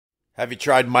Have you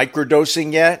tried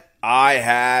microdosing yet? I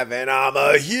have, and I'm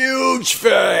a huge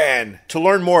fan. To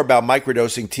learn more about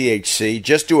microdosing THC,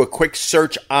 just do a quick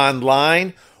search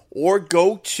online or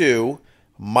go to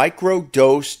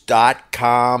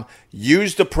microdose.com.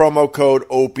 Use the promo code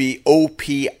OPIE,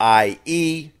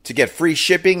 O-P-I-E, to get free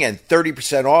shipping and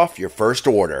 30% off your first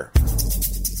order.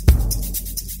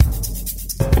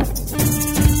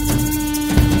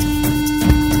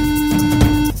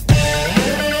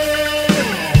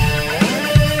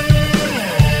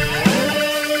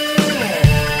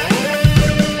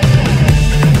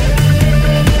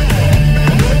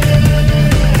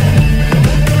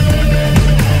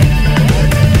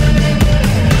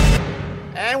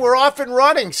 Off and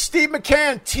running. Steve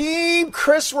McCann, Team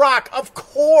Chris Rock, of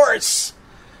course.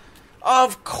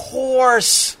 Of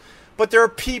course. But there are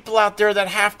people out there that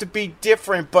have to be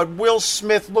different. But Will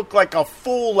Smith looked like a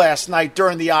fool last night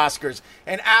during the Oscars.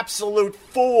 An absolute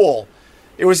fool.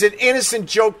 It was an innocent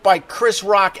joke by Chris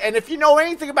Rock. And if you know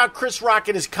anything about Chris Rock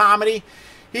and his comedy,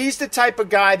 he's the type of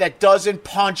guy that doesn't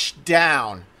punch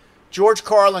down. George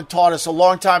Carlin taught us a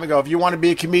long time ago, if you want to be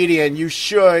a comedian, you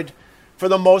should, for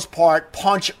the most part,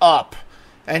 punch up.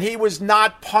 And he was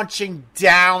not punching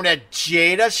down at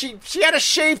Jada. She had a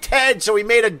shaved head, so he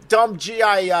made a dumb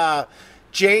G.I.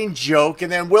 Jane joke.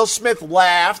 And then Will Smith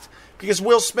laughed because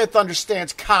Will Smith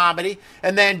understands comedy.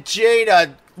 And then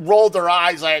Jada rolled her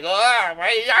eyes like, oh,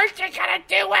 aren't you going to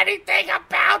do anything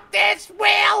about this,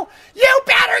 Will? You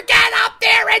better get up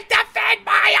there and defend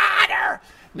my honor.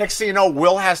 Next thing you know,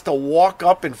 Will has to walk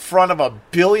up in front of 1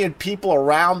 billion people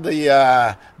around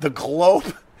the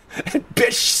globe and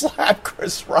bitch slap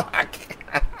Chris Rock.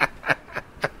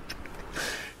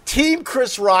 Team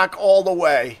Chris Rock all the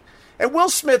way. And Will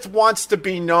Smith wants to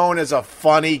be known as a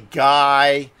funny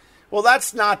guy. Well,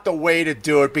 that's not the way to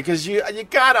do it because you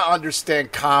got to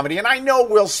understand comedy. And I know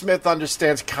Will Smith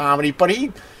understands comedy, but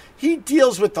he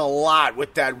deals with a lot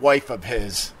with that wife of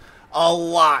his. A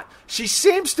lot. She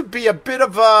seems to be a bit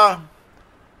of a,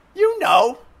 you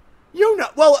know.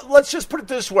 Well, let's just put it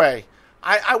this way.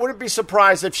 I wouldn't be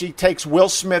surprised if she takes Will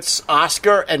Smith's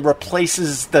Oscar and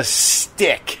replaces the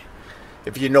stick,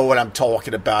 if you know what I'm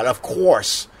talking about. Of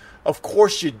course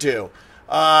you do.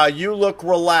 You look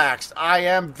relaxed. I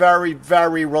am very,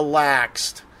 very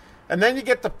relaxed. And then you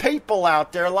get the people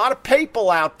out there, a lot of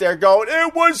people out there going,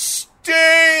 it was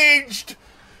staged.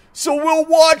 So we'll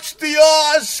watch the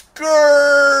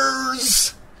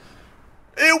Oscars.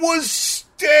 It was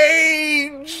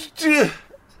staged.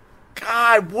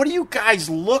 God, what do you guys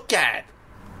look at?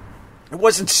 It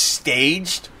wasn't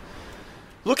staged.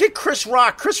 Look at Chris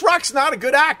Rock. Chris Rock's not a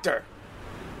good actor.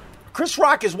 Chris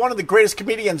Rock is one of the greatest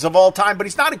comedians of all time, but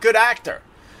he's not a good actor.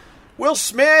 Will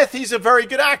Smith, he's a very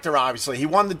good actor, obviously. He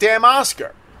won the damn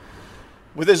Oscar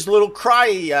with his little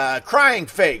crying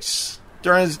face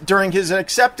during his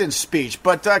acceptance speech.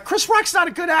 But Chris Rock's not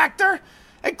a good actor.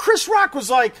 And Chris Rock was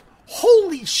like,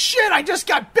 holy shit, I just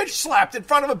got bitch slapped in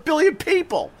front of 1 billion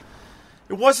people.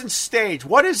 It wasn't staged.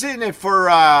 What is in it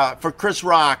for Chris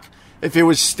Rock if it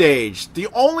was staged? The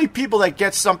only people that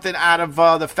get something out of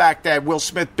the fact that Will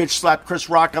Smith bitch slapped Chris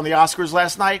Rock on the Oscars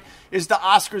last night is the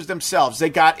Oscars themselves. They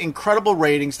got incredible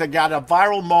ratings. They got a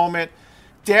viral moment.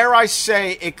 Dare I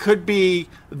say it could be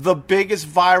the biggest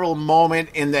viral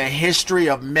moment in the history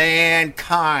of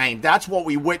mankind. That's what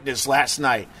we witnessed last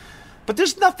night. But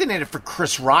there's nothing in it for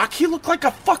Chris Rock. He looked like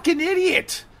a fucking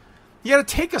idiot. He had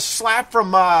to take a slap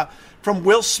from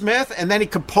Will Smith, and then he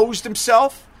composed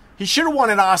himself. He should have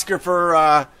won an Oscar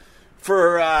for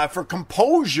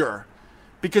composure,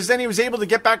 because then he was able to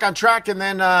get back on track and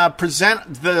then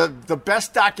present the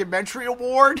best documentary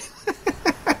award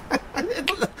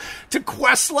to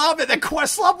Questlove, and then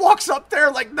Questlove walks up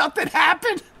there like nothing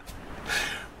happened.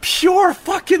 Pure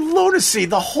fucking lunacy,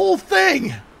 the whole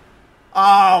thing.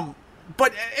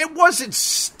 But it wasn't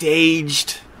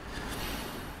staged.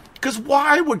 Because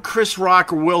why would Chris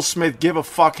Rock or Will Smith give a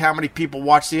fuck how many people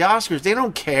watch the Oscars? They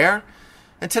don't care.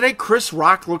 And today Chris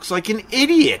Rock looks like an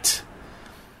idiot.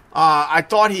 I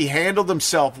thought he handled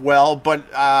himself well, but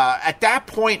at that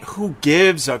point, who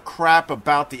gives a crap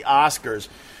about the Oscars?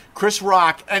 Chris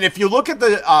Rock, and if you look at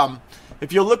the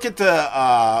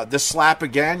slap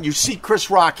again, you see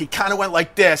Chris Rock. He kind of went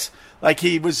like this, like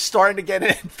he was starting to get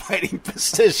in fighting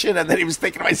position, and then he was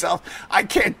thinking to himself, "I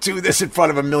can't do this in front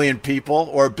of 1 million people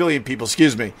or 1 billion people."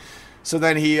 Excuse me. So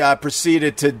then he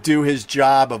proceeded to do his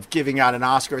job of giving out an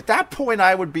Oscar. At that point,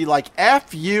 I would be like,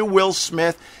 "F you, Will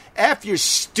Smith. F your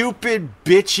stupid,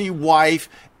 bitchy wife.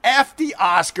 F the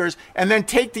Oscars," and then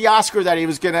take the Oscar that he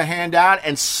was going to hand out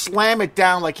and slam it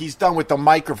down like he's done with the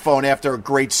microphone after a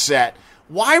great set.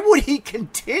 Why would he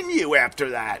continue after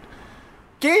that?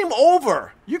 Game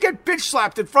over. You get bitch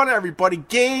slapped in front of everybody.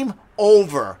 Game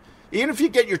over. Even if you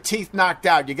get your teeth knocked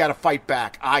out, you got to fight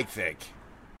back, I think.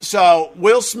 So,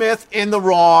 Will Smith in the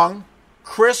wrong.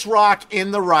 Chris Rock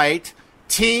in the right.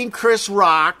 Team Chris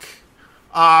Rock.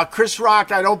 Chris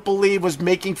Rock, I don't believe, was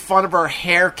making fun of her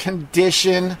hair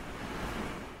condition.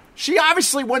 She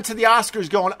obviously went to the Oscars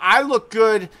going, I look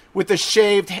good with a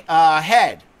shaved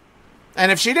head.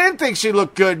 And if she didn't think she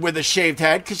looked good with a shaved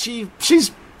head, because she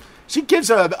gives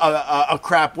a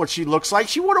crap what she looks like,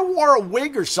 she would have wore a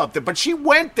wig or something. But she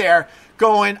went there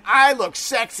going, I look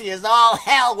sexy as all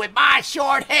hell with my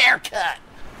short haircut.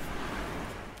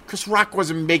 Chris Rock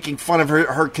wasn't making fun of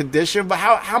her condition, but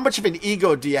how much of an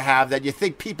ego do you have that you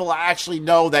think people actually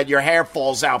know that your hair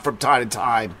falls out from time to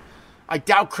time? I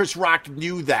doubt Chris Rock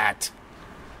knew that.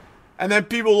 And then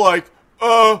people like,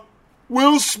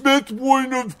 Will Smith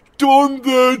wouldn't have done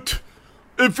that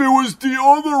if it was the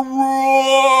other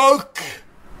Rock.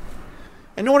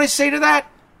 And know what I say to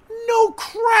that? No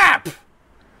crap.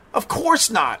 Of course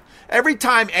not. Every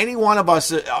time any one of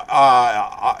us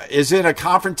is in a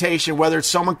confrontation, whether it's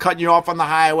someone cutting you off on the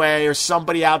highway or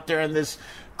somebody out there in this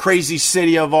crazy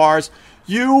city of ours,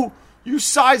 you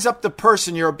size up the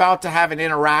person you're about to have an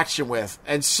interaction with.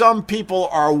 And some people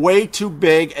are way too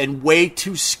big and way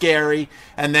too scary,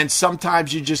 and then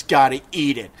sometimes you just got to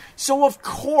eat it. So, of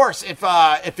course, if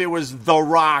it was The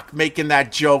Rock making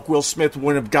that joke, Will Smith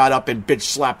wouldn't have got up and bitch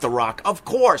slapped The Rock. Of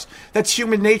course. That's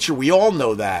human nature. We all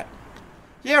know that.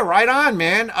 Yeah, right on,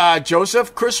 man.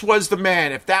 Joseph, Chris was the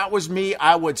man. If that was me,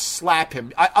 I would slap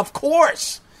him. Of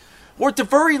course. Or at the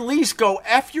very least go,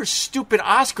 F your stupid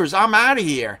Oscars, I'm out of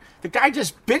here. The guy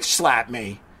just bitch slapped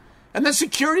me. And then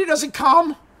security doesn't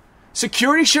come.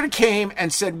 Security should have came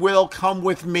and said, Will, come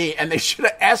with me. And they should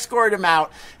have escorted him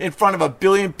out in front of 1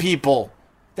 billion people.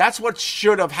 That's what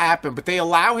should have happened. But they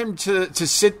allow him to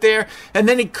sit there. And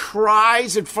then he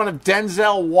cries in front of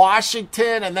Denzel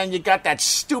Washington. And then you got that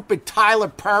stupid Tyler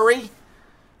Perry.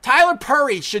 Tyler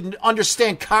Perry should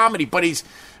understand comedy, but he's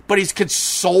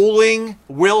consoling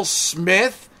Will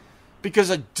Smith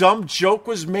because a dumb joke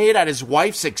was made at his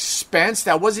wife's expense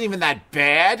that wasn't even that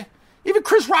bad. Even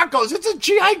Chris Rock goes, it's a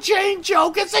G.I. Jane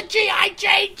joke. It's a G.I.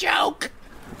 Jane joke.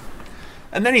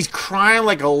 And then he's crying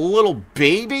like a little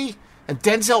baby. And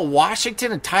Denzel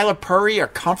Washington and Tyler Perry are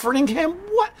comforting him?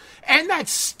 What? And that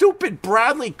stupid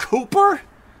Bradley Cooper?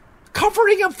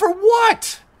 Comforting him for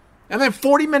what? And then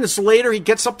 40 minutes later, he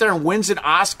gets up there and wins an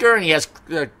Oscar, and he has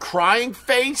a crying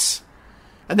face.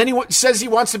 And then he says he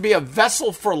wants to be a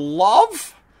vessel for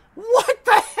love? What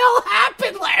the hell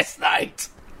happened last night?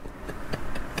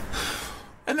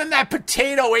 And then that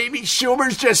potato Amy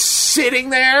Schumer's just sitting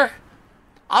there.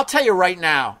 I'll tell you right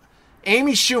now,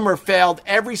 Amy Schumer failed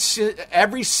every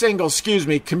single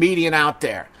comedian out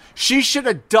there. She should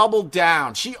have doubled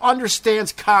down. She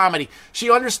understands comedy.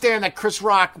 She understands that Chris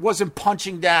Rock wasn't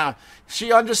punching down.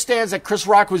 She understands that Chris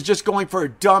Rock was just going for a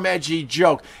dumb, edgy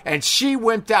joke. And she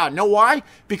went out. Know why?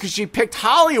 Because she picked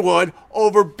Hollywood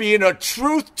over being a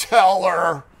truth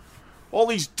teller. All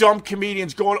these dumb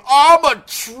comedians going, I'm a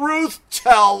truth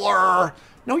teller.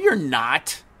 No, you're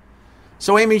not.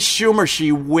 So Amy Schumer,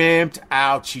 she wimped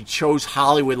out. She chose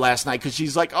Hollywood last night because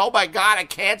she's like, oh my God, I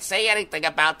can't say anything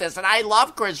about this. And I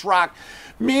love Chris Rock.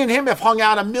 Me and him have hung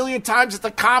out 1 million times at the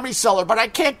Comedy Cellar, but I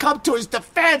can't come to his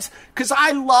defense because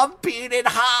I love being in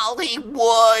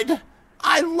Hollywood.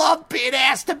 I love being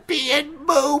asked to be in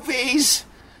movies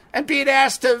and being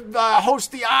asked to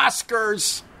host the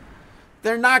Oscars.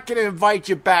 They're not going to invite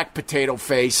you back, Potato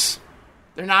Face.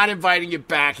 They're not inviting you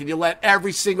back, and you let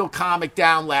every single comic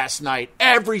down last night.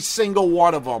 Every single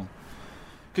one of them.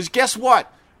 Because guess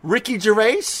what? Ricky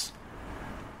Gervais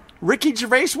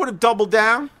would have doubled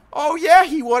down. Oh, yeah,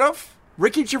 he would have.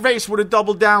 Ricky Gervais would have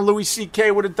doubled down. Louis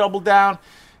C.K. would have doubled down.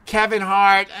 Kevin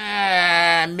Hart,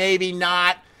 maybe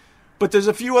not. But there's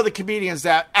a few other comedians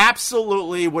that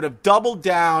absolutely would have doubled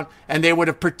down, and they would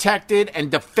have protected and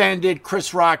defended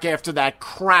Chris Rock after that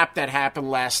crap that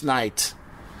happened last night.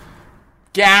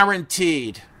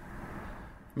 Guaranteed.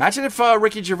 Imagine if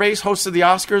Ricky Gervais hosted the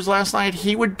Oscars last night.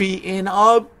 He would be in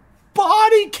a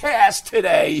body cast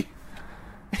today.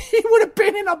 He would have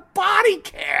been in a body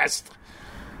cast.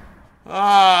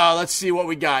 Let's see what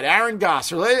we got. Aaron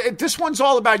Gosser. This one's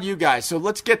all about you guys, so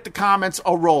let's get the comments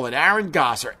rolling. Aaron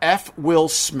Gosser. F. Will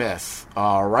Smith.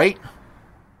 All right.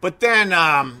 But then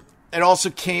it also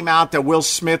came out that Will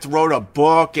Smith wrote a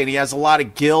book, and he has a lot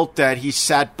of guilt that he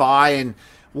sat by and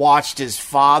watched his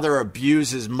father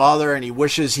abuse his mother, and he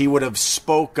wishes he would have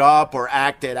spoke up or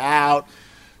acted out.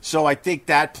 So I think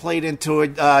that played into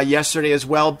it yesterday as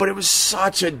well. But it was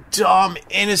such a dumb,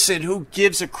 innocent, who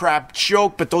gives a crap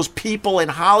joke. But those people in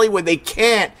Hollywood, they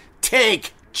can't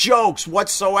take jokes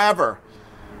whatsoever.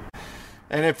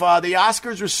 And if the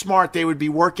Oscars were smart, they would be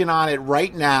working on it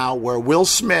right now, where Will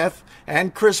Smith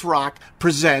and Chris Rock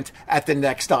present at the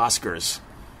next Oscars.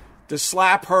 The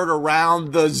slap heard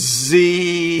around the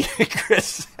Z.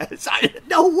 Chris says,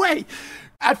 no way.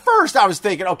 At first, I was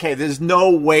thinking, okay, there's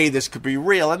no way this could be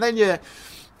real. And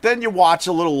then you watch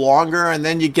a little longer, and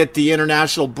then you get the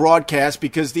international broadcast,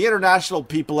 because the international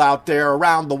people out there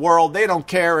around the world, they don't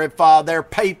care if their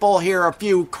people hear a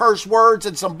few curse words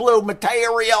and some blue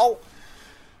material.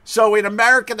 So in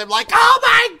America, they're like, oh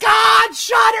my God,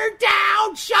 shut her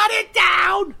down, shut it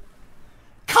down.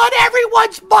 Cut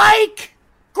everyone's mic.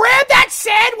 Grab that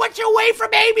sandwich away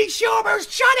from Amy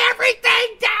Schumer's. Shut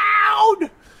everything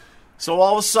down. So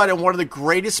all of a sudden, one of the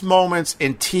greatest moments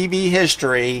in TV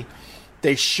history,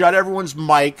 they shut everyone's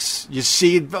mics. You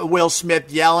see Will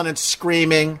Smith yelling and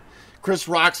screaming. Chris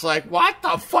Rock's like, what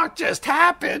the fuck just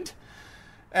happened?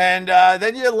 And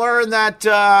then you learn that,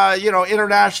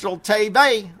 international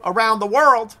TV around the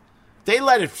world, they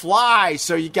let it fly.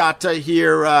 So you got to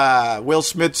hear Will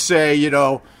Smith say,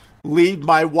 leave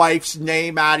my wife's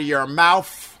name out of your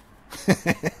mouth.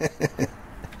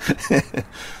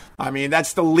 I mean,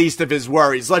 that's the least of his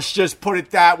worries. Let's just put it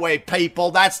that way,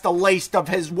 people. That's the least of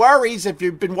his worries. If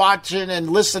you've been watching and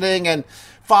listening and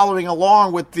following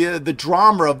along with the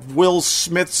drama of Will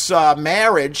Smith's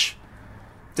marriage.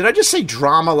 Did I just say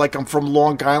drama like I'm from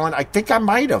Long Island? I think I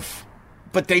might have.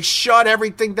 But they shut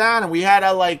everything down, and we had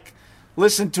to,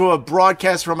 listen to a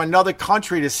broadcast from another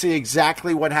country to see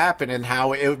exactly what happened and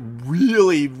how it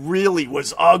really, really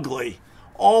was ugly.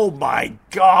 Oh, my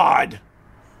God.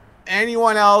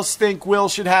 Anyone else think Will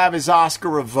should have his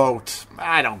Oscar a vote?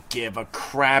 I don't give a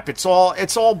crap. It's all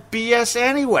BS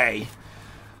anyway.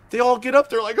 They all get up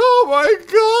there like, oh my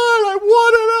God, I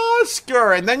won an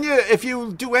Oscar. And then if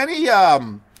you do any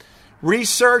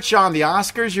research on the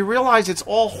Oscars, you realize it's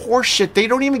all horseshit. They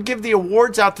don't even give the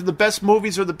awards out to the best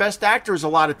movies or the best actors a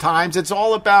lot of times. It's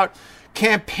all about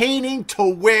campaigning to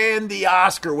win the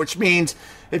Oscar, which means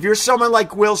if you're someone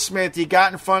like Will Smith, you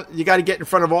got to get in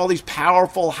front of all these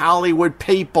powerful Hollywood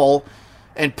people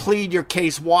and plead your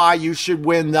case why you should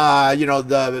win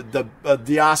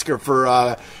the Oscar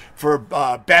for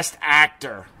best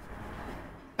actor.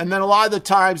 And then a lot of the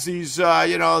times these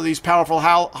powerful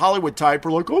Hollywood type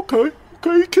are like, okay,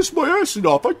 he kissed my ass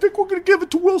enough. I think we're going to give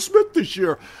it to Will Smith this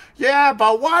year. Yeah,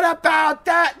 but what about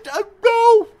that?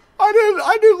 No,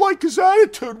 I didn't like his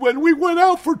attitude when we went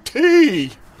out for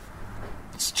tea.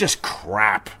 It's just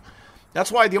crap.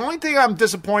 That's why the only thing I'm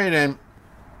disappointed in,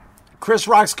 Chris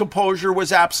Rock's composure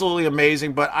was absolutely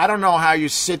amazing, but I don't know how you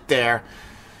sit there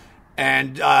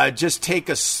and just take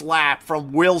a slap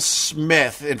from Will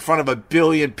Smith in front of 1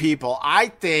 billion people. I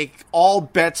think all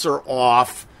bets are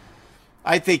off.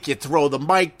 I think you throw the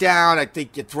mic down. I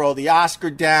think you throw the Oscar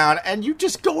down, and you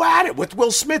just go at it with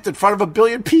Will Smith in front of 1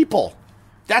 billion people.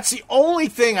 That's the only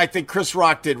thing I think Chris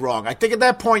Rock did wrong. I think at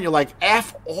that point you're like,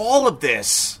 F all of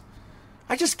this.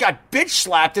 I just got bitch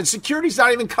slapped, and security's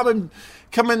not even coming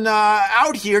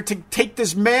out here to take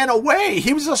this man away.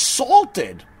 He was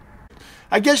assaulted.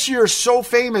 I guess you're so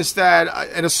famous that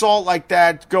an assault like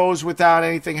that goes without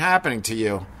anything happening to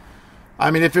you.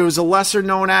 I mean, if it was a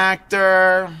lesser-known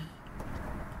actor,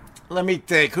 let me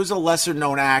think. Who's a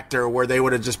lesser-known actor where they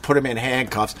would have just put him in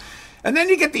handcuffs? And then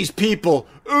you get these people.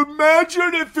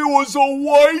 Imagine if it was a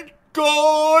white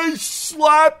guy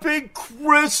slapping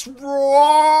Chris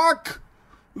Rock.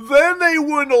 Then they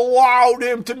wouldn't allow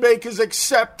him to make his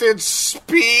acceptance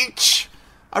speech.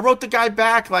 I wrote the guy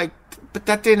back like, but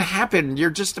that didn't happen. You're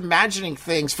just imagining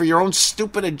things for your own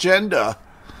stupid agenda.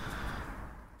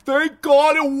 Thank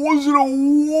God it wasn't a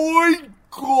white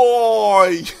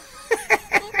guy.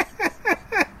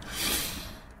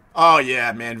 Oh,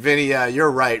 yeah, man. Vinny,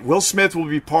 you're right. Will Smith will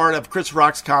be part of Chris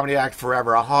Rock's comedy act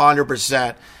forever,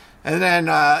 100%. And then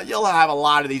you'll have a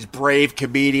lot of these brave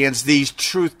comedians, these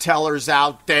truth tellers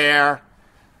out there.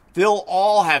 They'll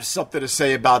all have something to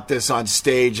say about this on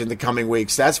stage in the coming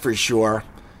weeks, that's for sure.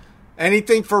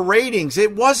 Anything for ratings.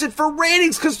 It wasn't for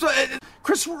ratings because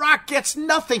Chris Rock gets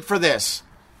nothing for this.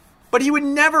 But he would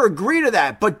never agree to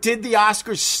that. But did the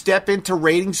Oscars step into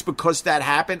ratings because that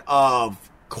happened? Of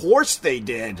course they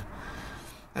did.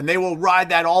 And they will ride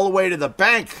that all the way to the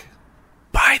bank.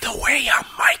 By the way, I'm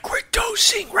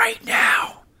microdosing right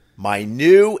now. My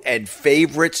new and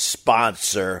favorite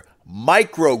sponsor,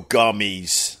 Micro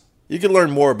Gummies. You can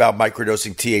learn more about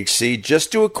microdosing THC.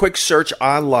 Just do a quick search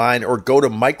online or go to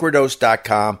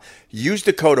microdose.com. Use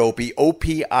the code OPIE,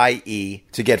 O-P-I-E,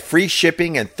 to get free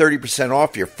shipping and 30%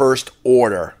 off your first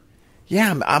order.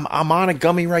 Yeah, I'm on a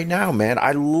gummy right now, man.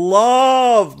 I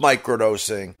love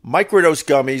microdosing. Microdose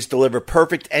gummies deliver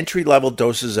perfect entry-level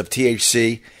doses of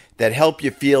THC that help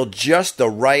you feel just the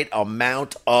right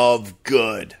amount of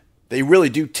good. They really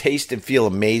do taste and feel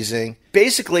amazing.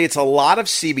 Basically, it's a lot of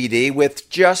CBD with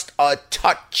just a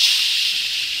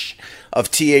touch of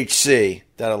THC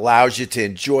that allows you to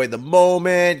enjoy the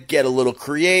moment, get a little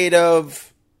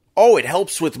creative. Oh, it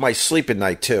helps with my sleep at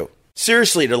night too.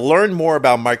 Seriously, to learn more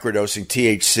about microdosing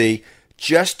THC,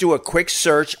 just do a quick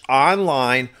search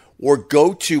online or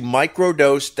go to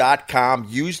microdose.com.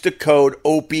 Use the code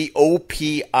OPIE,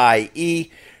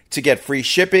 O-P-I-E, to get free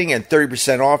shipping and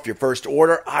 30% off your first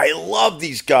order. I love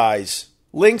these guys.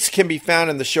 Links can be found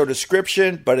in the show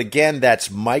description, but again, that's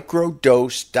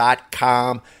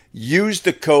microdose.com. Use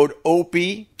the code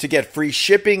OPIE to get free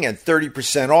shipping and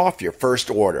 30% off your first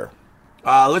order.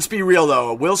 Let's be real,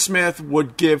 though. Will Smith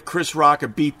would give Chris Rock a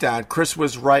beatdown. Chris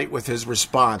was right with his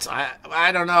response.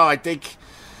 I don't know. I think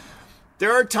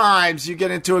there are times you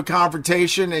get into a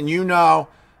confrontation and you know,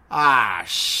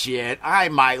 shit, I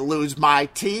might lose my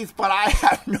teeth, but I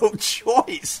have no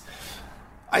choice.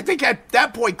 I think at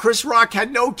that point, Chris Rock had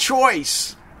no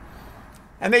choice.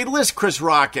 And they list Chris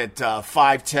Rock at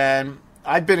 5'10".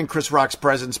 I've been in Chris Rock's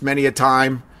presence many a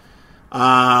time.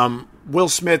 Will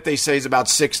Smith, they say, is about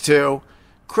 6'2".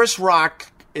 Chris Rock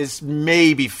is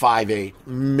maybe 5'8",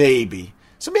 maybe.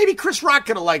 So maybe Chris Rock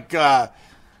could have,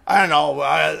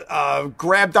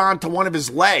 grabbed onto one of his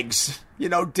legs.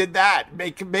 Did that.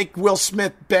 Make Will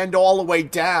Smith bend all the way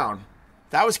down.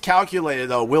 That was calculated,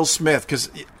 though, Will Smith,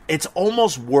 because it's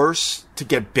almost worse to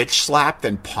get bitch slapped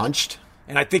than punched.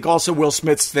 And I think also Will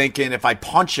Smith's thinking, if I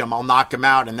punch him, I'll knock him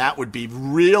out, and that would be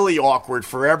really awkward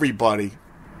for everybody.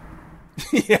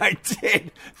 Yeah, I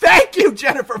did. Thank you,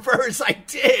 Jennifer Burris. I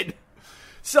did.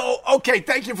 So, okay,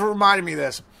 thank you for reminding me of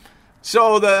this.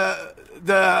 So the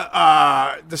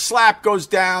slap goes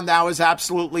down. That was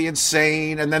absolutely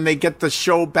insane. And then they get the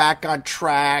show back on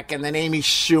track. And then Amy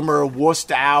Schumer wussed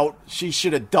out. She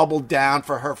should have doubled down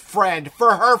for her friend,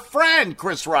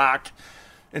 Chris Rock.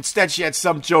 Instead, she had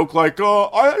some joke like,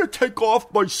 I had to take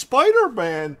off my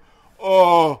Spider-Man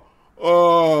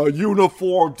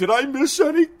uniform. Did I miss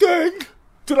anything?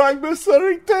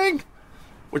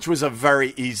 Which was a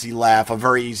very easy laugh, a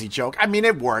very easy joke. I mean,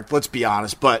 it worked, let's be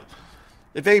honest. But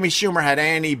if Amy Schumer had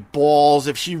any balls,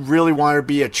 if she really wanted to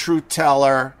be a truth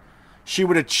teller, she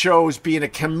would have chose being a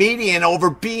comedian over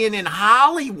being in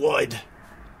Hollywood.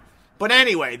 But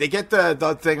anyway, they get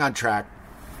the thing on track.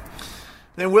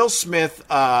 Then Will Smith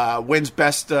wins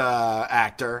Best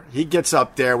Actor. He gets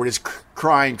up there with his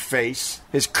crying face.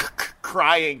 He's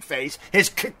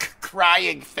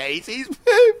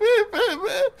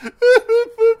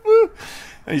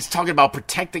and he's talking about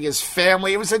protecting his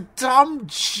family. It was a dumb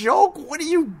joke. What are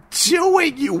you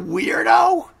doing, you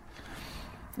weirdo?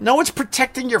 No, it's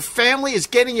protecting your family is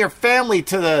getting your family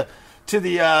to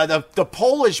the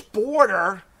Polish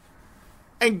border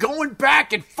and going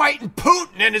back and fighting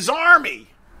Putin and his army.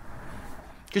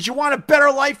 Because you want a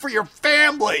better life for your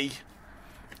family.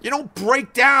 You don't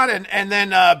break down and then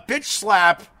bitch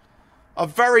slap a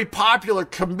very popular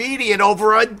comedian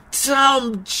over a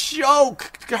dumb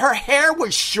joke. Her hair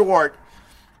was short.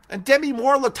 And Demi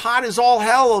Moore looked hot as all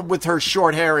hell with her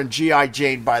short hair and G.I.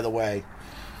 Jane, by the way.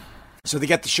 So they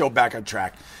get the show back on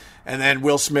track. And then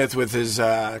Will Smith, with his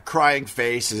crying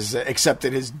face, is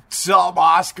accepted his dumb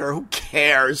Oscar. Who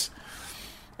cares?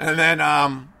 And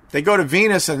then they go to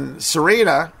Venus and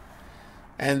Serena,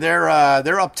 and they're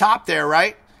up top there,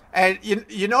 right? And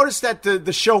you notice that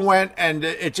the show went and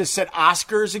it just said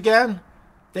Oscars again.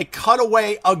 They cut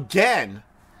away again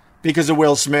because of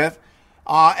Will Smith,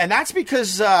 and that's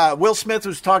because Will Smith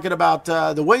was talking about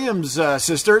the Williams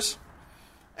sisters,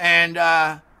 and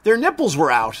their nipples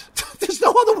were out. There's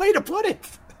no other way to put it.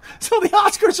 So the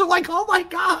Oscars are like, oh my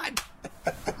God.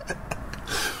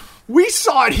 We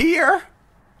saw it here.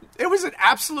 It was an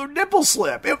absolute nipple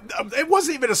slip. It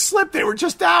wasn't even a slip. They were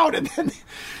just out. And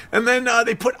then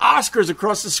they put Oscars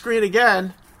across the screen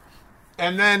again.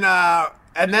 And then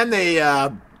they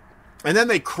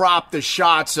cropped the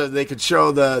shot so they could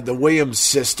show the Williams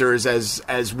sisters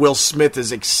as Will Smith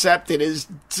has accepted his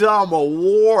dumb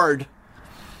award.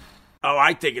 Oh,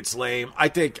 I think it's lame. I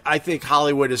think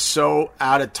Hollywood is so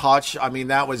out of touch. I mean,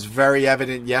 that was very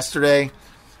evident yesterday.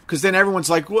 Because then everyone's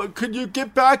like, well, could you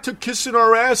get back to kissing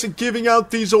our ass and giving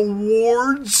out these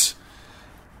awards?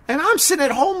 And I'm sitting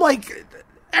at home like,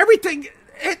 everything,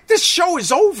 this show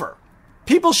is over.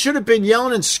 People should have been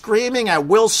yelling and screaming at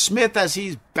Will Smith as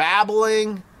he's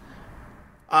babbling.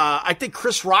 I think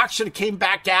Chris Rock should have came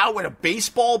back out with a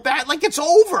baseball bat. Like, it's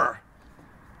over.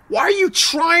 Why are you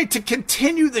trying to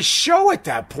continue the show at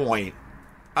that point?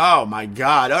 Oh, my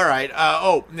God. All right.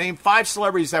 Name 5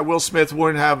 celebrities that Will Smith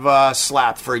wouldn't have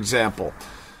slapped, for example.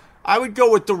 I would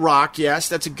go with The Rock. Yes,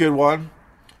 that's a good one.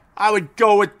 I would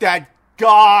go with that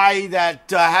guy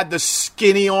that had the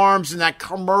skinny arms in that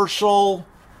commercial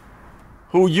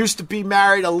who used to be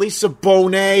married to Lisa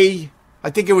Bonet. I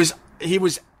think he was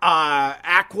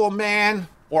Aquaman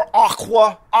or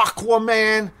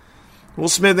Aquaman. Will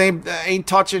Smith ain't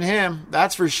touching him,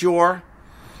 that's for sure.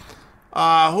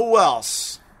 Who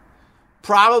else?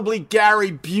 Probably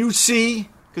Gary Busey,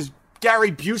 because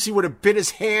Gary Busey would have bit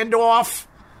his hand off.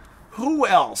 Who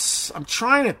else? I'm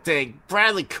trying to think.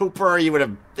 Bradley Cooper, he would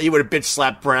have bitch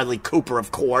slapped Bradley Cooper,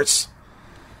 of course.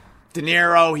 De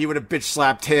Niro, he would have bitch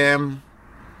slapped him.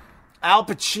 Al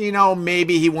Pacino,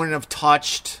 maybe he wouldn't have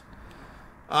touched.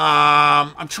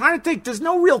 I'm trying to think. There's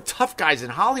no real tough guys in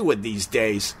Hollywood these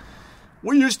days.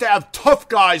 We used to have tough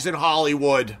guys in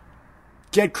Hollywood.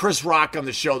 Get Chris Rock on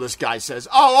the show, this guy says.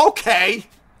 Oh, okay.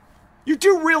 You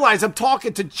do realize I'm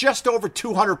talking to just over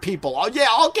 200 people. Oh, yeah,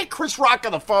 I'll get Chris Rock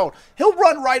on the phone. He'll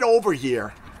run right over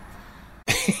here.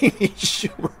 Amy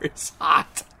Schumer is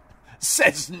hot.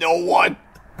 Says no one.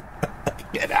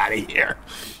 Get out of here.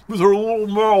 With her little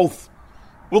mouth.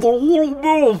 With her little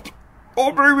mouth. Oh,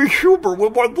 Amy Schumer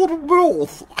with my little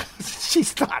mouth.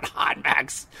 She's not hot,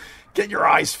 Max. Get your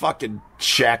eyes fucking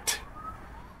checked.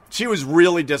 She was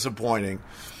really disappointing.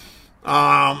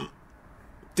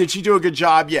 Did she do a good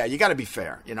job? Yeah, you got to be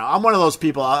fair. You know, I'm one of those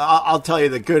people. I'll tell you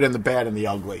the good and the bad and the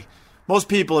ugly. Most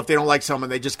people, if they don't like someone,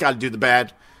 they just got to do the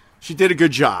bad. She did a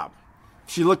good job.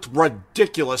 She looked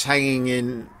ridiculous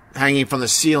hanging from the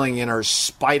ceiling in her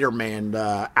Spider-Man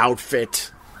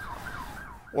outfit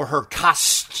or her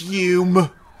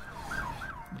costume.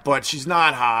 But she's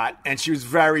not hot, and she was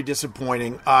very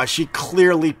disappointing. She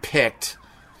clearly picked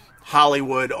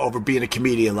Hollywood over being a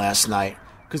comedian last night.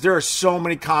 Because there are so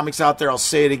many comics out there, I'll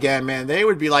say it again, man. They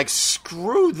would be like,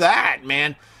 screw that,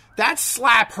 man. That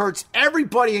slap hurts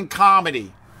everybody in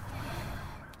comedy.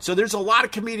 So there's a lot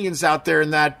of comedians out there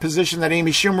in that position that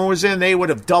Amy Schumer was in. They would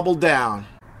have doubled down.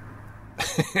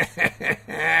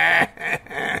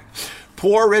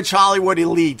 Poor rich Hollywood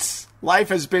elites. Life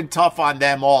has been tough on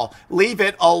them all. Leave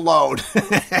it alone.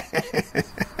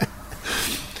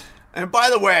 And by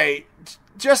the way,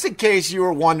 just in case you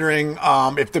were wondering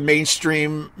if the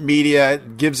mainstream media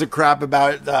gives a crap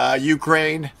about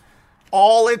Ukraine,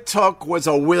 all it took was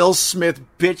a Will Smith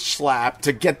bitch slap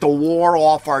to get the war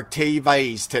off our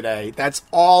TVs today. That's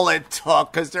all it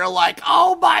took, because they're like,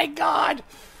 oh my God,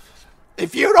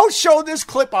 if you don't show this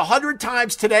clip 100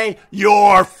 times today,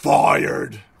 you're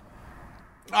fired.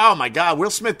 Oh my God, Will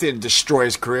Smith didn't destroy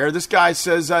his career. This guy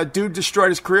says, dude destroyed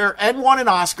his career and won an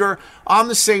Oscar on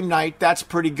the same night. That's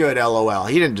pretty good, LOL.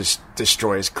 He didn't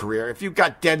destroy his career. If you've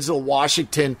got Denzel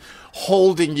Washington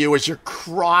holding you as you're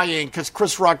crying because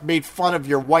Chris Rock made fun of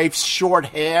your wife's short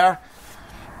hair,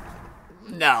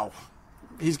 no.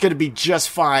 He's going to be just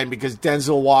fine because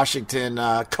Denzel Washington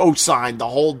co-signed the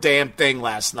whole damn thing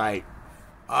last night.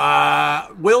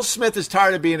 Will Smith is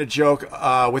tired of being a joke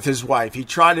with his wife. He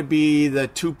tried to be the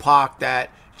Tupac that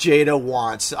Jada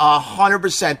wants.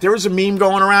 100%. There was a meme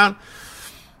going around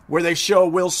where they show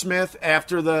Will Smith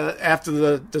after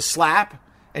the slap,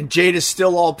 and Jada's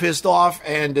still all pissed off,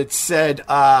 and it said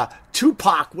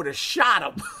Tupac would have shot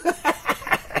him.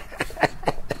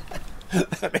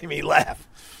 That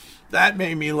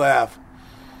made me laugh.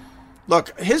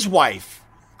 Look, his wife,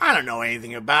 I don't know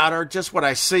anything about her, just what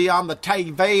I see on the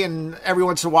TV, and every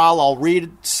once in a while I'll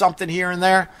read something here and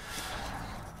there.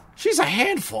 She's a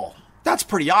handful. That's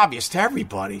pretty obvious to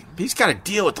everybody. He's got to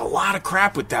deal with a lot of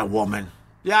crap with that woman.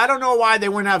 Yeah, I don't know why they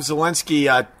wouldn't have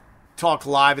Zelensky talk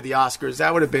live at the Oscars.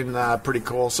 That would have been pretty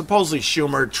cool. Supposedly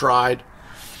Schumer tried.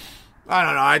 I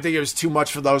don't know. I think it was too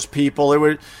much for those people. It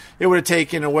would have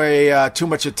taken away too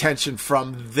much attention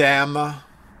from them.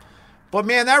 But,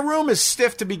 man, that room is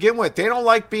stiff to begin with. They don't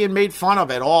like being made fun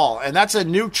of at all. And that's a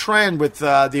new trend with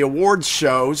the awards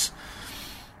shows.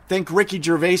 Think Ricky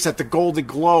Gervais at the Golden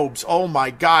Globes. Oh, my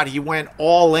God, he went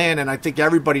all in. And I think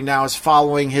everybody now is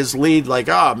following his lead. Like,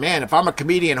 oh, man, if I'm a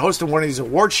comedian hosting one of these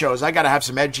award shows, I got to have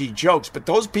some edgy jokes. But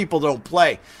those people don't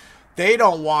play. They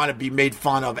don't want to be made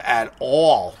fun of at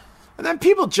all. And then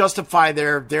people justify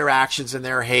their actions and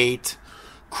their hate.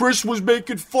 Chris was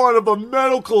making fun of a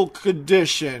medical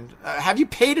condition. Have you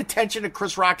paid attention to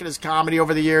Chris Rock and his comedy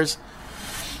over the years?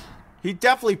 He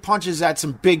definitely punches at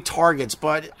some big targets,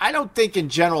 but I don't think in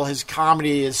general his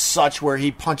comedy is such where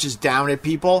he punches down at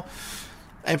people.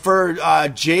 And for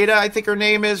Jada, I think her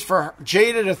name is, for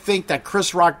Jada to think that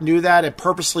Chris Rock knew that and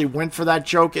purposely went for that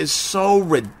joke is so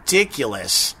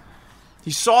ridiculous.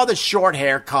 He saw the short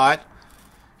haircut.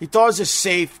 He thought it was a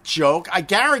safe joke. I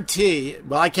guarantee,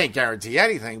 well, I can't guarantee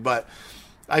anything, but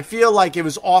I feel like it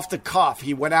was off the cuff.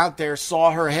 He went out there, saw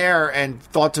her hair, and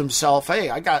thought to himself, hey,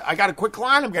 I got a quick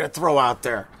line I'm going to throw out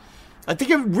there. I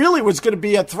think it really was going to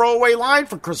be a throwaway line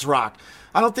for Chris Rock.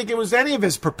 I don't think it was any of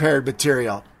his prepared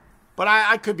material. But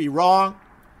I could be wrong.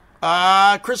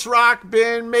 Chris Rock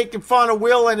been making fun of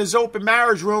Will and his open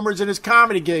marriage rumors in his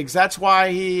comedy gigs. That's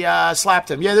why he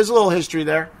slapped him. Yeah, there's a little history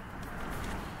there.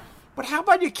 But how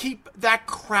about you keep that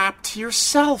crap to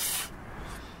yourself?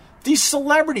 These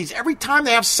celebrities, every time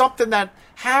they have something that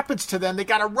happens to them, they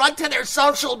got to run to their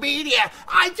social media.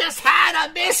 I just had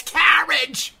a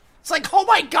miscarriage. It's like, oh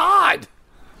my God.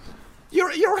 You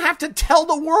don't have to tell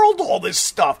the world all this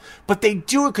stuff. But they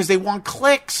do it because they want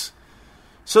clicks.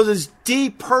 So this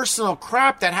deep personal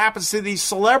crap that happens to these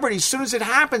celebrities, as soon as it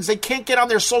happens, they can't get on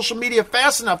their social media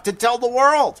fast enough to tell the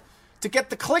world, to get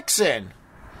the clicks in.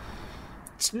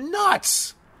 It's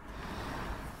nuts.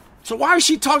 So why is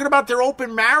she talking about their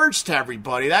open marriage to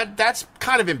everybody? That's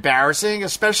kind of embarrassing,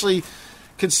 especially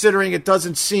considering it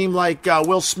doesn't seem like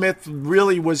Will Smith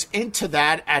really was into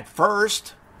that at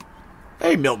first.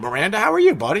 Hey, Milt Miranda, how are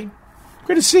you, buddy?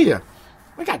 Good to see you.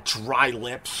 I got dry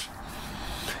lips.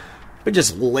 Been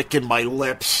just licking my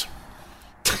lips.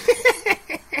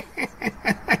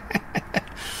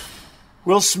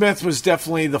 Will Smith was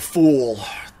definitely the fool.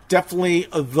 Definitely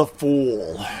the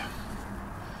fool.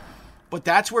 But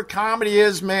that's where comedy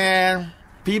is, man.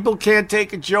 People can't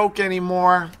take a joke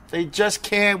anymore. They just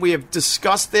can't. We have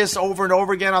discussed this over and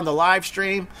over again on the live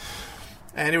stream.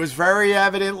 And it was very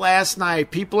evident last night.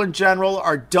 People in general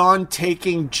are done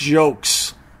taking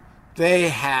jokes. They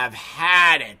have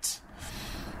had it.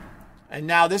 And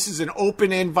now this is an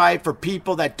open invite for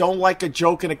people that don't like a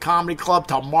joke in a comedy club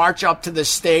to march up to the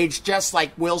stage just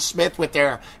like Will Smith with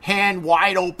their hand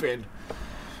wide open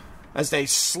as they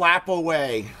slap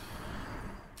away.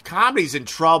 Comedy's in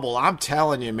trouble, I'm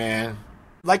telling you, man.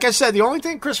 Like I said, the only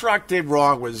thing Chris Rock did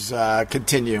wrong was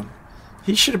continue.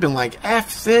 He should have been like,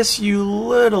 F this, you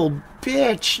little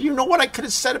bitch. You know what I could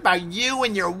have said about you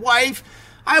and your wife?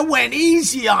 I went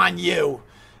easy on you.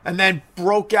 And then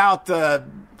broke out the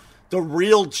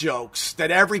real jokes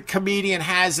that every comedian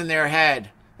has in their head.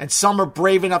 And some are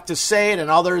brave enough to say it, and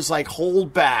others like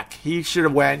hold back. He should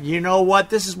have went, you know what?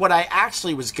 This is what I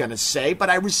actually was going to say, but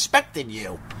I respected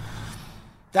you.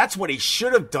 That's what he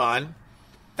should have done.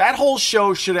 That whole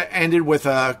show should have ended with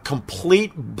a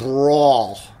complete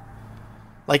brawl.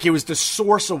 Like it was the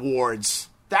Source Awards.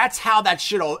 That's how that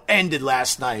should have ended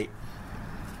last night.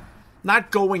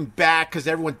 Not going back because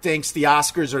everyone thinks the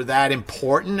Oscars are that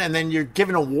important, and then you're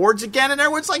giving awards again, and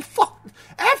everyone's like, fuck,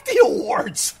 F the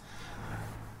awards.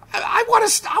 I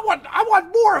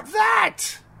want more of that.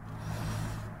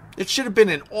 It should have been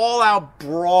an all-out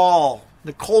brawl.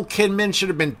 Nicole Kidman should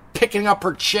have been picking up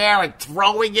her chair and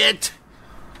throwing it.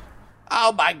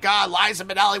 Oh my God, Liza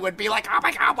Minnelli would be like, oh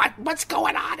my God, what's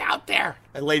going on out there?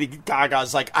 And Lady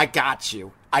Gaga's like, I got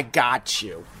you.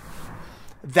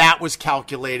 That was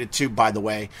calculated too, by the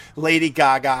way. Lady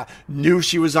Gaga knew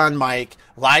she was on mic.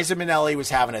 Liza Minnelli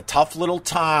was having a tough little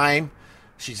time.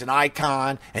 She's an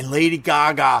icon. And Lady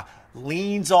Gaga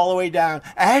leans all the way down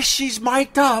as she's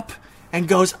mic'd up and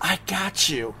goes, I got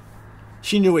you.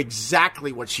 She knew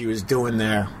exactly what she was doing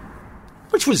there,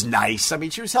 which was nice. I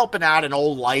mean, she was helping out an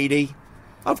old lady.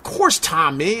 Of course,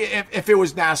 Tommy, if it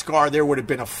was NASCAR, there would have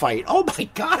been a fight. Oh, my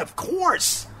God, of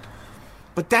course.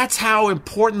 But that's how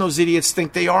important those idiots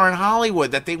think they are in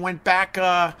Hollywood, that they went back,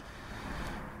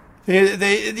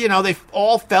 they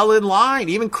all fell in line.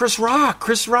 Even Chris Rock.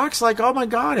 Chris Rock's like, oh, my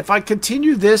God, if I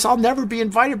continue this, I'll never be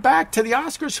invited back to the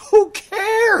Oscars. Who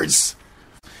cares?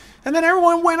 And then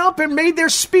everyone went up and made their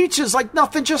speeches like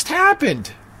nothing just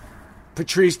happened.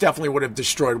 Patrice definitely would have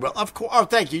destroyed Will. Of course. Oh,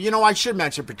 thank you. You know, I should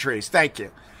mention Patrice. Thank you.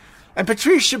 And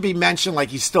Patrice should be mentioned like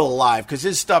he's still alive because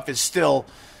his stuff is still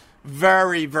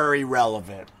very, very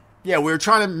relevant. Yeah, we were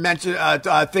trying to mention,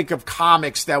 think of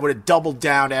comics that would have doubled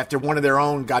down after one of their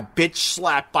own got bitch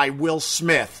slapped by Will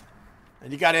Smith.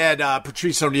 And you got to add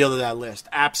Patrice O'Neal to that list.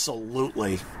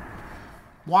 Absolutely.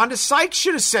 Wanda Sykes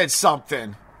should have said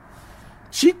something.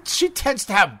 She tends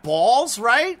to have balls,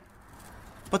 right?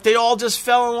 But they all just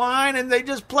fell in line and they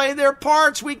just play their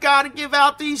parts. We got to give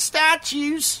out these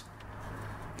statues.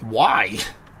 Why?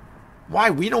 Why?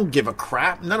 We don't give a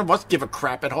crap. None of us give a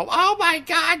crap at home. Oh, my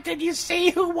God, did you see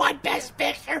who won Best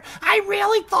Picture? I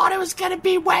really thought it was going to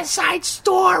be West Side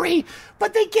Story,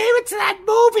 but they gave it to that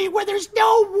movie where there's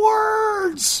no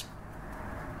words.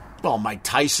 Well, Mike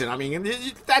Tyson, I mean,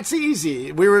 that's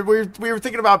easy. We were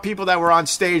thinking about people that were on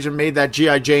stage and made that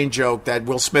G.I. Jane joke that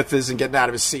Will Smith isn't getting out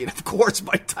of his seat. Of course,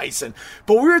 Mike Tyson.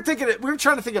 But we were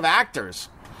trying to think of actors.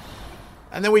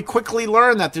 And then we quickly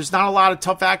learned that there's not a lot of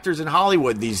tough actors in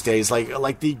Hollywood these days,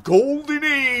 like the golden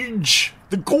age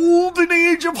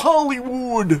of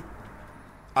Hollywood.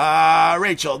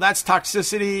 Rachel, that's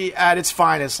toxicity at its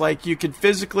finest. Like, you could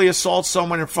physically assault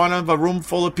someone in front of a room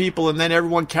full of people and then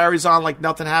everyone carries on like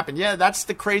nothing happened. Yeah, that's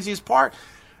the craziest part.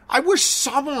 I wish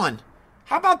someone,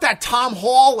 how about that Tom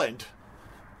Holland?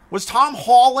 Was Tom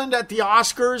Holland at the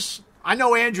Oscars? I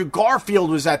know Andrew Garfield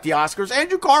was at the Oscars.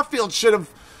 Andrew Garfield should have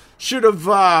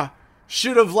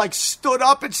like stood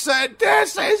up and said,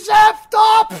 "This is effed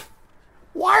up.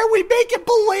 Why are we making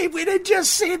believe we didn't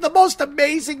just see the most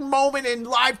amazing moment in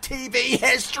live TV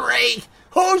history?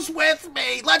 Who's with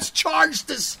me? Let's charge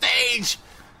the stage.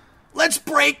 Let's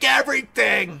break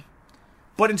everything."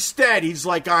 But instead, he's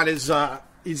like on his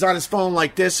phone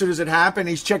like this. As soon as it happened,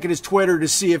 he's checking his Twitter to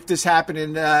see if this happened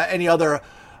in any other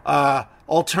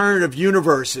alternative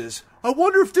universes. I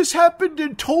wonder if this happened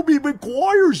in Tobey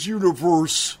Maguire's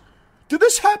universe. Did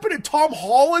this happen in Tom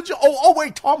Holland's? Oh,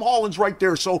 wait, Tom Holland's right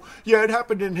there. So, yeah, it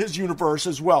happened in his universe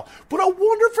as well. But I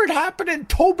wonder if it happened in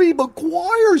Tobey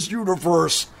Maguire's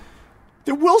universe.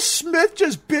 Did Will Smith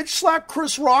just bitch slap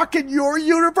Chris Rock in your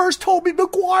universe, Tobey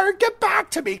Maguire? Get back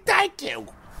to me. Thank you.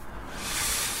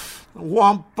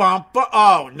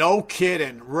 Oh, no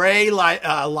kidding. Ray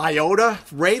Liotta?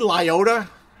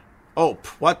 Oh,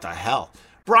 what the hell?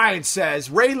 Brian says,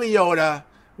 Ray Liotta,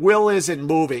 Will isn't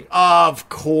moving. Of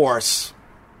course.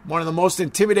 One of the most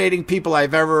intimidating people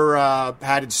I've ever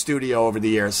had in studio over the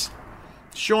years.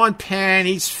 Sean Penn,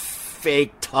 he's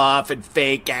fake tough and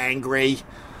fake angry.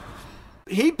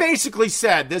 He basically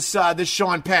said, this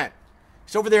Sean Penn,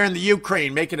 he's over there in the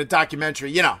Ukraine making a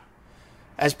documentary, you know.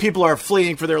 As people are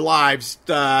fleeing for their lives,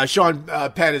 Sean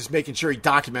Penn is making sure he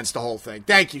documents the whole thing.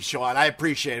 Thank you, Sean. I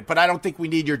appreciate it. But I don't think we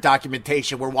need your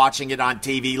documentation. We're watching it on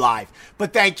TV live.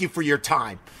 But thank you for your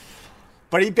time.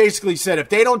 But he basically said, if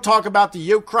they don't talk about the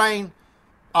Ukraine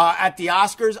at the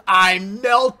Oscars, I'm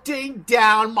melting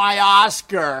down my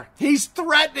Oscar. He's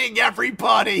threatening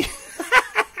everybody.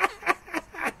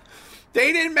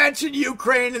 They didn't mention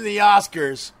Ukraine in the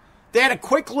Oscars. They had a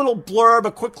quick little blurb,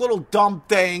 a quick little dumb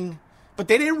thing. But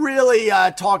they didn't really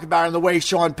talk about it in the way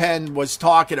Sean Penn was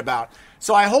talking about.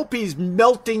 So I hope he's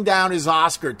melting down his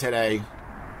Oscar today.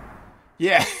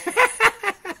 Yeah.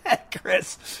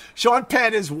 Chris. Sean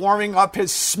Penn is warming up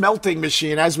his smelting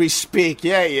machine as we speak.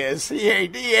 Yeah, he is. He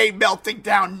ain't melting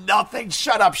down nothing.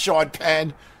 Shut up, Sean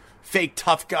Penn. Fake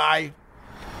tough guy.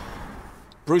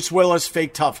 Bruce Willis,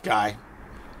 fake tough guy.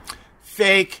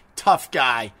 Fake tough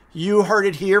guy. You heard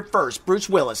it here first. Bruce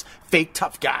Willis, fake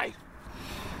tough guy.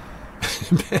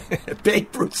 Babe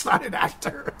Ruth's not an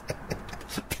actor.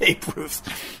 Babe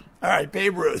Ruth. All right,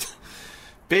 Babe Ruth.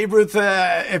 Babe Ruth,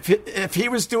 if he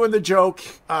was doing the joke,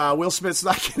 Will Smith's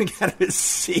not getting out of his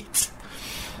seat.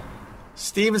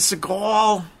 Steven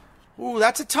Seagal. Ooh,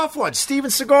 that's a tough one.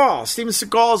 Steven Seagal. Steven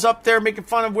Seagal's up there making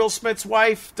fun of Will Smith's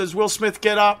wife. Does Will Smith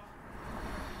get up?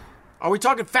 Are we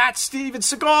talking fat Steven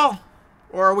Seagal?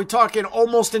 Or are we talking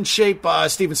almost in shape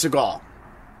Steven Seagal?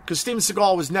 Because Steven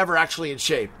Seagal was never actually in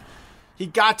shape. He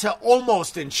got to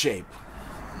almost in shape.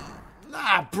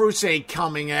 Nah, Bruce ain't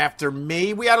coming after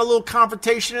me. We had a little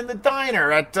confrontation in the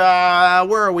diner at,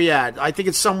 where are we at? I think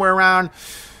it's somewhere around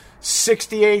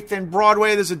 68th and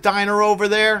Broadway. There's a diner over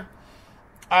there.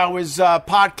 I was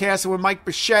podcasting with Mike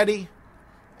Bichetti,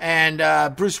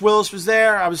 and Bruce Willis was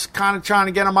there. I was kind of trying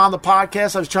to get him on the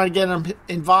podcast. I was trying to get him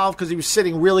involved because he was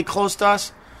sitting really close to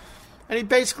us. And he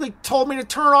basically told me to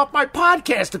turn off my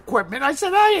podcast equipment. I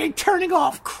said, I ain't turning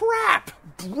off crap,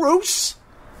 Bruce.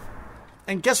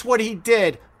 And guess what he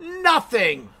did?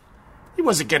 Nothing. He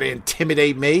wasn't going to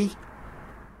intimidate me.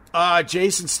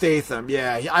 Jason Statham.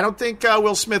 Yeah, I don't think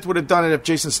Will Smith would have done it if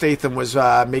Jason Statham was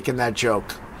making that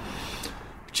joke.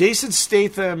 Jason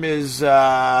Statham is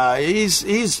he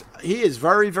is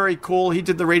very, very cool. He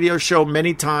did the radio show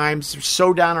many times.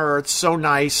 So down to earth, so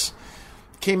nice.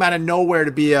 Came out of nowhere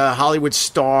to be a Hollywood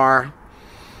star.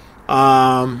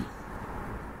 Don't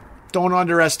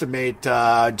underestimate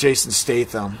Jason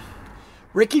Statham.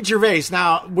 Ricky Gervais.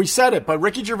 Now, we said it, but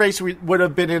Ricky Gervais would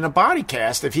have been in a body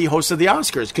cast if he hosted the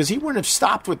Oscars because he wouldn't have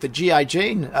stopped with the G.I.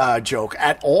 Jane joke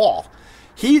at all.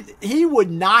 He would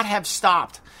not have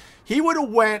stopped. He would have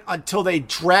went until they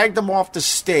dragged him off the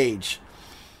stage.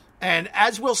 And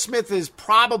as Will Smith is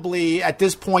probably, at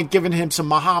this point, giving him some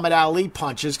Muhammad Ali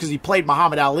punches, because he played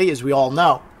Muhammad Ali, as we all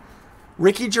know,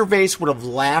 Ricky Gervais would have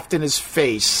laughed in his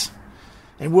face.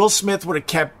 And Will Smith would have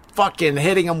kept fucking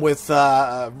hitting him with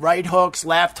right hooks,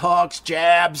 left hooks,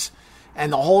 jabs.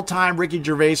 And the whole time, Ricky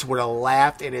Gervais would have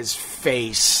laughed in his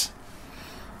face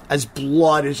as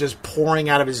blood is just pouring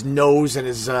out of his nose and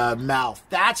his mouth.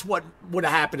 That's what would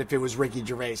have happened if it was Ricky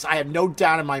Gervais. I have no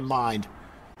doubt in my mind.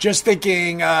 Just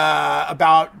thinking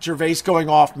about Gervais going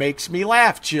off makes me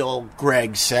laugh, Jill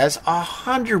Gregg says.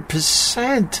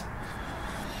 100%.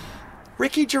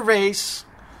 Ricky Gervais,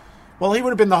 well, he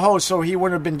would have been the host, so he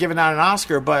wouldn't have been given out an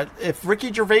Oscar. But if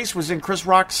Ricky Gervais was in Chris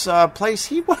Rock's place,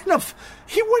 he wouldn't have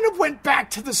went back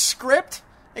to the script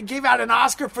and gave out an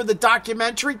Oscar for the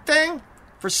documentary thing,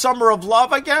 for Summer of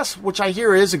Love, I guess, which I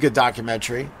hear is a good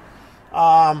documentary.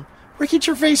 Ricky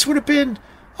Gervais would have been,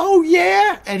 oh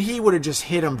yeah, and he would have just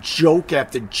hit him joke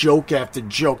after joke after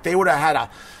joke. They would have had to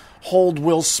hold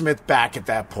Will Smith back at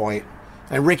that point.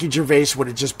 And Ricky Gervais would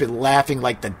have just been laughing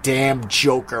like the damn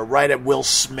Joker right at Will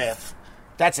Smith.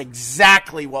 That's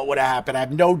exactly what would have happened. I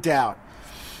have no doubt.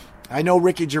 I know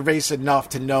Ricky Gervais enough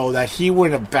to know that he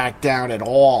wouldn't have backed down at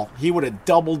all. He would have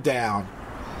doubled down.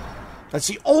 That's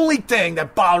the only thing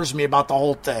that bothers me about the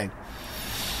whole thing.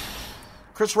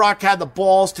 Chris Rock had the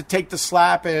balls to take the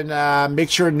slap and make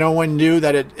sure no one knew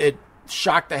that it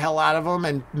shocked the hell out of him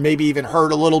and maybe even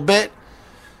hurt a little bit.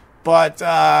 But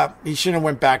he shouldn't have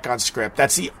went back on script.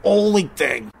 That's the only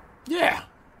thing. Yeah.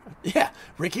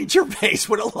 Ricky Gervais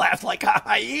would have laughed like a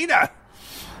hyena.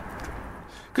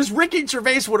 Because Ricky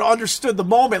Gervais would have understood the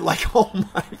moment like, oh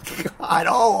my God,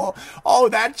 oh,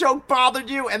 that joke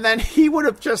bothered you? And then he would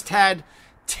have just had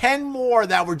 10 more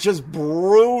that were just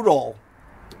brutal.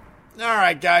 All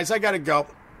right, guys, I got to go.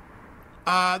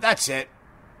 That's it.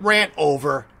 Rant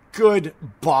over.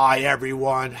 Goodbye,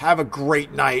 everyone. Have a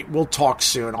great night. We'll talk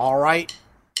soon, all right?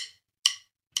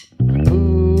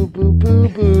 Boo, boo, boo,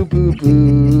 boo, boo,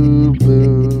 boo,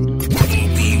 boo.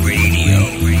 Radio.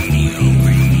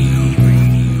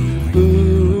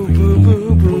 Boo, boo,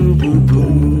 boo, boo, boo,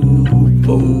 boo,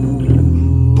 boo.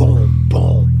 Boom,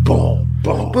 boom, boom,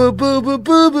 boom. Boo, boo, boo,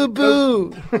 boo, boo,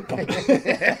 boo.